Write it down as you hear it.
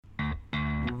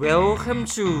Welcome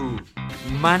to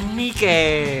Money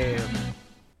Game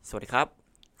สวัสดีครับ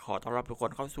ขอต้อนรับทุกค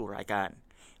นเข้าสู่รายการ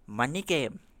Money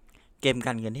Game เกมก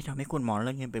ารเงินที่ทำให้คุณมองเ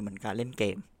รื่องเงินเป็นเหมือนการเล่นเก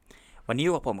มวันนี้อ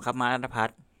ยู่กับผมครับมาร์ค ณ ภัท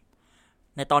ร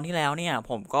ในตอนที่แล้วเนี่ย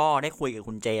ผมก็ได้คุยกับ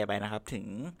คุณเจไปนะครับถึง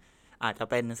อาจจะ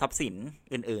เป็นทรัพย์สิน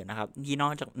อื่นๆนะครับที่นอ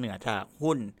กจากเหนือจาก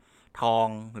หุ้นทอง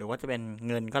หรือว่าจะเป็น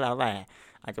เงินก็แล้วแต่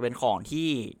อาจจะเป็นของที่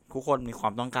ทุกคนมีควา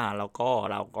มต้องการแล้วก็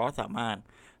เราก็สามารถ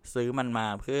ซื้อมันมา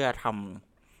เพื่อทำ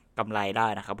กำไรได้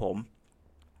นะครับผม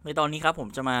ในตอนนี้ครับผม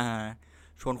จะมา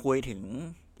ชวนคุยถึง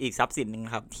อีกทรัพย์สินหนึ่ง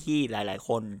ครับที่หลายๆค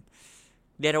น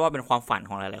เรียกได้ว่าเป็นความฝันข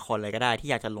องหลายๆคนเลยก็ได้ที่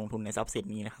อยากจะลงทุนในทรัพย์สิน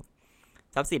นี้นะครับ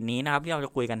ทรัพย์สินนี้นะครับที่เราจะ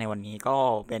คุยกันในวันนี้ก็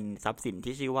เป็นทรัพย์สิน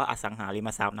ที่ชื่อว่าอสังหาริ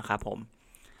มทรัพย์นะครับผม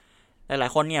หลาย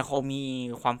ๆคนเนี่ยเขามี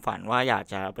ความฝันว่าอยาก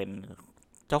จะเป็น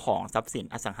เจ้าของทรัพย์สิน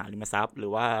อสังหาริมทรัพย์หรื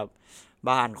อว่า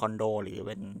บ้านคอนโดหรือเ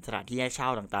ป็นสถานที่ให้เช่า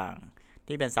ต่างๆ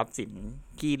ที่เป็นทรัพย์สิน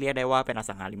ที่เรียกได้ว่าเป็นอ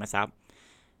สังหาริมทรัพย์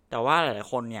แต่ว่าหลาย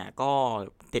ๆคนเนี่ยก็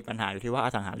ติดปัญหาอยู่ที่ว่าอ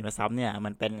สังหาริมทรัพย์เนี่ยมั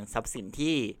นเป็นทรัพย์สิน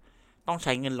ที่ต้องใ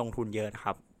ช้เงินลงทุนเยอะค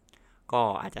รับก็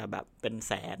อาจจะแบบเป็นแ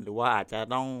สนหรือว่าอาจจะ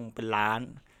ต้องเป็นล้าน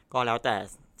ก็แล้วแต่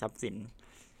ทรัพย์สิน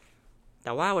แ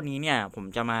ต่ว่าวันนี้เนี่ยผม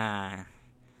จะมา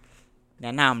แน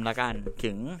ะนำละกัน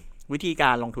ถึงวิธีก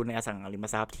ารลงทุนในอสังหาริม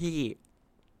ทรัพย์ที่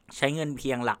ใช้เงินเพี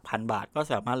ยงหลักพันบาทก็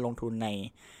สามารถลงทุนใน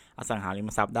อสังหาริ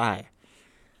มทรัพย์ได้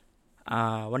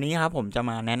วันนี้ครับผมจะ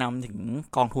มาแนะนำถึง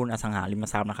กองทุนอสังหาริม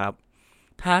ทรัพย์นะครับ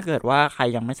ถ้าเกิดว่าใคร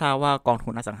ยังไม่ทราบว่ากองทุ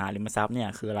นอสังหาริมทรัพย์เนี่ย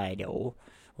คืออะไรเดี๋ยว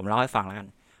ผมเล่าให้ฟังแล้วกัน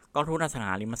กองทุนอสังห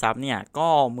าริมทรัพย์เนี่ยก็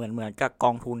เหมือนกับก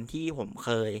องทุนที่ผมเค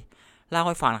ยเล่าใ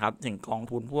ห้ฟังครับถึงกอง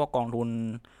ทุนพวกกองทุน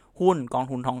หุ้นกอง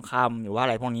ทุนทองคำหรือว่าอะ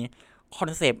ไรพวกนี้คอ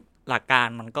นเซปต์หลักการ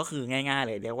มันก็คือง่ายๆ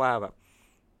เลยเรียกว่าแบบ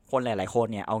คนหลายๆคน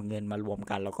เนี่ยเอาเงินมารวม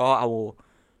กันแล้วก็เอา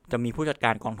จะมีผู้จัดก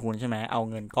ารกองทุนใช่ไหมเอา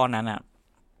เงินก้อนนั้นอะ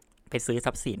ไปซื้อท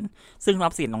รัพย์สินซึ่งทรั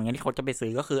พย์สินตรงนี้ที่เขาจะไปซื้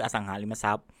อก็คืออสังหาริมท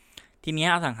รัพย์ทีนี้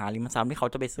อสังหาริมทรัพย์ที่เขา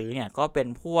จะไปซื้อเนี่ยก็เป็น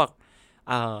พวก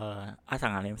อสั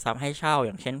งหาริมทรัพย์ให้เช่าอ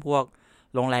ย่างเช่นพวก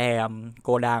โรงแรมโก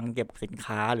ดังเก็บสิน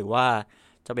ค้าหรือว่า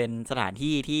จะเป็นสถาน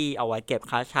ที่ที่เอาไว้เก็บ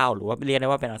ค่าเช่าหรือว่าเรียกได้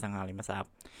ว่าเป็นอสังหาริมทรัพย์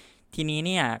ทีนี้เ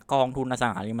นี่ยกองทุนอสั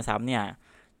งหาริมทรัพย์เนี่ย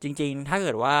จริงๆถ้าเ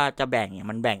กิดว่าจะแบ่งเนี่ย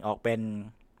มันแบ่งออกเป็น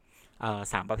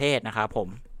3ประเภทนะครับผม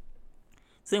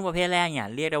ซึ่งประเภทแรกเนี่ย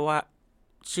เรียกได้ว่า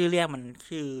ชื่อเรียกมัน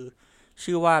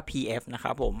ชื่อว่า PF นะค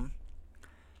รับผม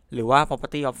หรือว่า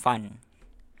Property of Fund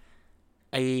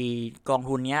ไอกอง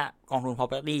ทุนเนี้ยกองทุน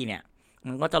property เนี่ย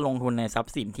มันก็จะลงทุนในทรัพ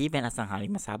ย์สินที่เป็นอสังหาริ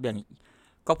มทรัพย์อย่าง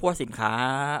ก็พวกสินค้า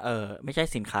ไม่ใช่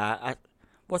สินค้า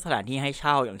พวกสถานที่ให้เ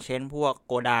ช่าอย่างเช่นพวก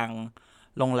โกดัง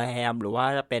โรงแรมหรือว่า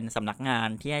จะเป็นสำนักงาน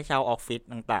ที่ให้เช่าออฟฟิศ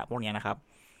ต่างๆพวกนี้นะครับ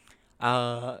เอ่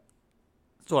อ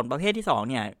ส่วนประเภทที่2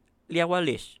เนี่ยเรียกว่า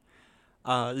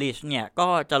Rich เนี่ยก็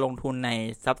จะลงทุนใน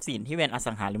ทรัพย์สินที่เป็นอ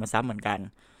สังหาริมทรัพย์เหมือนกัน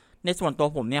ในส่วนตัว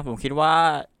ผมเนี่ยผมคิดว่า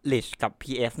Rich กับ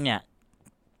PF เนี่ย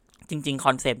จริงๆค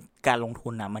อนเซปต์การลงทุ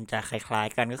นนะมันจะคล้าย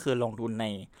ๆกันก็คือลงทุนใน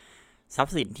ทรัพ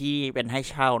ย์สินที่เป็นให้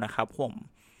เช่านะครับผม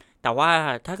แต่ว่า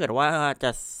ถ้าเกิดว่าจ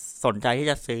ะสนใจที่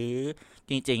จะซื้อ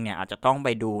จริงๆเนี่ยอาจจะต้องไป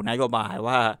ดูนโยบาย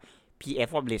ว่า PF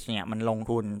กับ Rich เนี่ยมันลง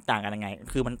ทุนต่างกันยังไง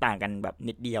คือมันต่างกันแบบ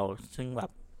นิดเดียวซึ่งแบ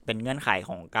บเป็นเงื่อนไขข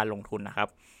องการลงทุนนะครับ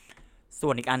ส่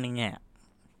วนอีกอันนึงเนี่ย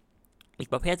อีก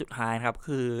ประเภทสุดท้ายครับ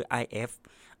คือ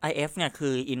IF เนี่ยคื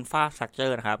อ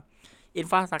Infrastructure นะครับ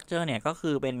Infrastructure เนี่ยก็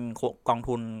คือเป็นกอง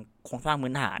ทุนโครงสร้าง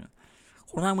พื้นฐาน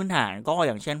ก็อ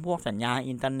ย่างเช่นพวกสัญญาณ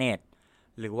อินเทอร์เน็ต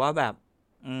หรือว่าแบบ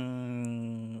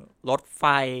รถไฟ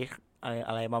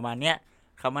อะไรประมาณเนี้ย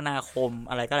คมนาคม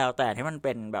อะไรก็แล้วแต่ที่มันเ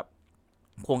ป็นแบบ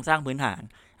โครงสร้างพื้นฐาน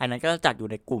อันนั้นก็จัดอยู่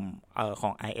ในกลุ่มขอ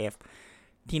ง IF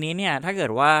ทีนี้เนี่ยถ้าเกิ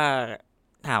ดว่า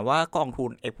ถามว่ากองทุน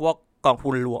พวกกอง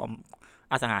ทุนรวม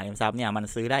อสังหาริมทรัพย์เนี่ยมัน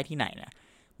ซื้อได้ที่ไหนเนี่ย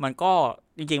มันก็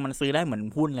จริงๆมันซื้อได้เหมือน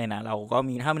หุ้นเลยนะเราก็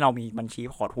มีถ้าเรามีบัญชี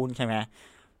พอร์ตหุ้นใช่ไหม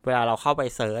เวลาเราเข้าไป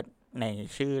เซิร์ชใน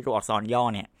ชื่อตัวอักษรย่อ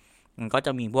เนี่ยมันก็จ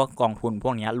ะมีพวกกองทุนพ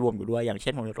วกนี้รวมอยู่ด้วยอย่างเ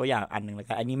ช่นผมยกตัวอย่างอันนึงเลยค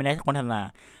รับอันนี้ไม่ได้โฆษณา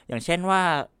อย่างเช่นว่า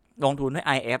ลงทุนด้วย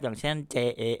IF อย่างเช่น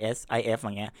JAS IF อ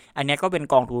ย่างเงี้ยอันนี้ก็เป็น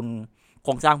กองทุนโค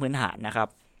รงสร้างพื้นฐานนะครับ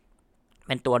เ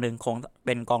ป็นตัวหนึ่งเ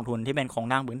ป็นกองทุนที่เป็นโครง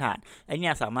สร้างพื้นฐานไอ้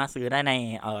นี่สามารถซื้อได้ใน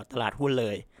ตลาดหุ้นเล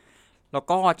ยแล้ว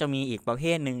ก็จะมีอีกประเภ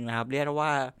ทหนึ่งนะครับเรียกว่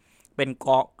าเป็น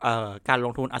การล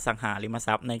งทุนอสังหาริมท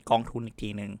รัพย์ในกองทุนอีกที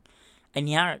หนึ่งอัน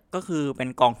นี้ก็คือเป็น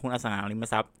กองทุนอสังหาริม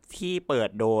ทรัพย์ที่เปิด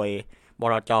โดยบ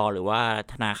ลจ.หรือว่า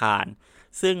ธนาคาร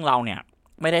ซึ่งเราเนี่ย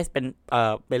ไม่ได้เ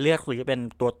ป็นเลือกซื้อเป็น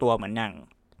ตัวเหมือนอย่าง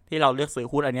ที่เราเลือกซื้อ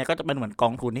หุ้นอันนี้ก็จะเป็นเหมือนกอ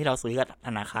งทุนที่เราซื้อกับธ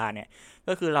นาคารเนี่ย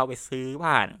ก็คือเราไปซื้อ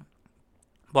ผ่าน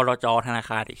บลจ.ธนา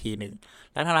คารอีกทีหนึ่ง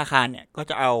แล้วธนาคารเนี่ยก็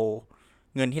จะเอา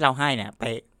เงินที่เราให้เนี่ย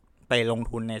ไปลง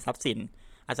ทุนในทรัพย์สิน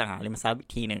อสังหาริมทรัพย์อีก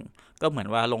ทีหนึ่งก็เหมือน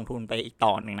ว่าลงทุนไปอีก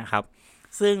ต่อหนึ่งนะครับ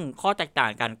ซึ่งข้อแตกต่า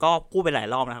งกันก็พูดไปหลาย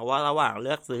รอบนะครับว่าระหว่างเ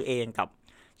ลือกซื้อเองกับ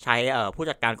ใช้ผู้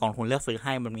จัดการกองทุนเลือกซื้อใ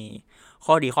ห้มันมี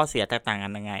ข้อดีข้อเสียแตกต่างกั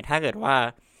นยังไงถ้าเกิดว่า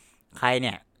ใครเ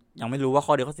นี่ยยังไม่รู้ว่า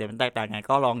ข้อดีข้อเสียมันแตกต่างยังไง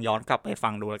ก็ลองย้อนกลับไปฟั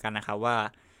งดูแล้วกันนะครับว่า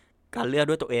การเลือก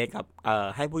ด้วยตัวเองกับ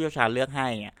ให้ผู้เชี่ยวชาญเลือกให้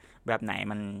เนี่ยแบบไหน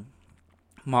มัน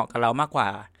เหมาะกับเรามากกว่า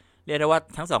เรียกได้ว่า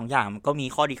ทั้งสองอย่างก็มี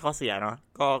ข้อดีข้อเสียเนาะ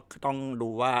ก็ต้องดู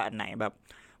ว่าอันไหนแบบ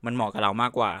มันเหมาะกับเรามา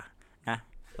กกว่านะ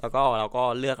แล้วก็เราก็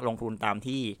เลือกลงทุนตาม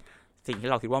ที่สิ่งที่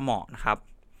เราคิดว่าเหมาะนะครับ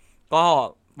ก็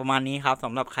ประมาณนี้ครับส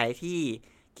ำหรับใครที่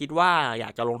คิดว่าอยา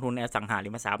กจะลงทุนในอสังหาริ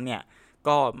มทรัพย์เนี่ย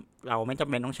ก็เราไม่จำ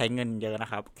เป็นต้องใช้เงินเยอะนะ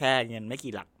ครับแค่เงินไม่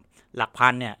กี่หลักพั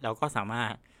นเนี่ยเราก็สามาร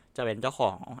ถจะเป็นเจ้าข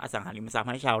องอสังหาริมทรัพย์ใ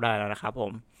ห้เช่าได้แล้วนะครับผ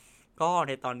มก็ใ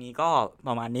นตอนนี้ก็ป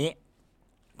ระมาณนี้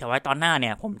แต่ว่าตอนหน้าเ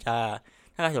นี่ยผมจะ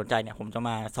ถ้าใครสนใจเนี่ยผมจะม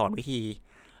าสอนวิธี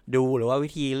ดูหรือว่าวิ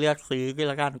ธีเลือกซื้อก็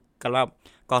แล้วกันสำหรับ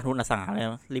กองทุนอสังหา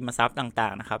ริมทรัพย์ต่า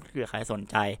งๆนะครับถ้าเกิดใครสน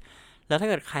ใจแล้วถ้า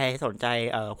เกิดใครสนใจ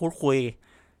พูดคุย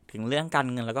ถึงเรื่องการ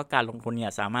เงินแล้วก็การลงทุนเนี่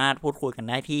ยสามารถพูดคุยกัน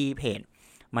ได้ที่เพจ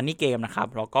Money Game นะครับ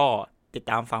แล้วก็ติด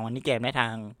ตามฟัง Money Game ได้ทา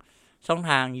งช่อง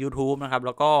ทาง YouTube นะครับแ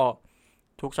ล้วก็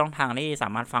ทุกช่องทางที่สา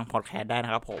มารถฟังพอดแคสต์ได้น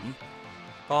ะครับผม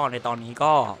ก็ในตอนนี้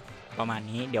ก็ประมาณ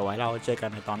นี้เดี๋ยวไว้เราเจอกั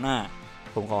นในตอนหน้า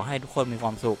ผมขอให้ทุกคนมีคว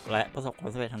ามสุขและประสบความ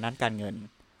สำเร็จทางด้านการเงิน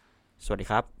สวัสดี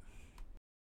ครับ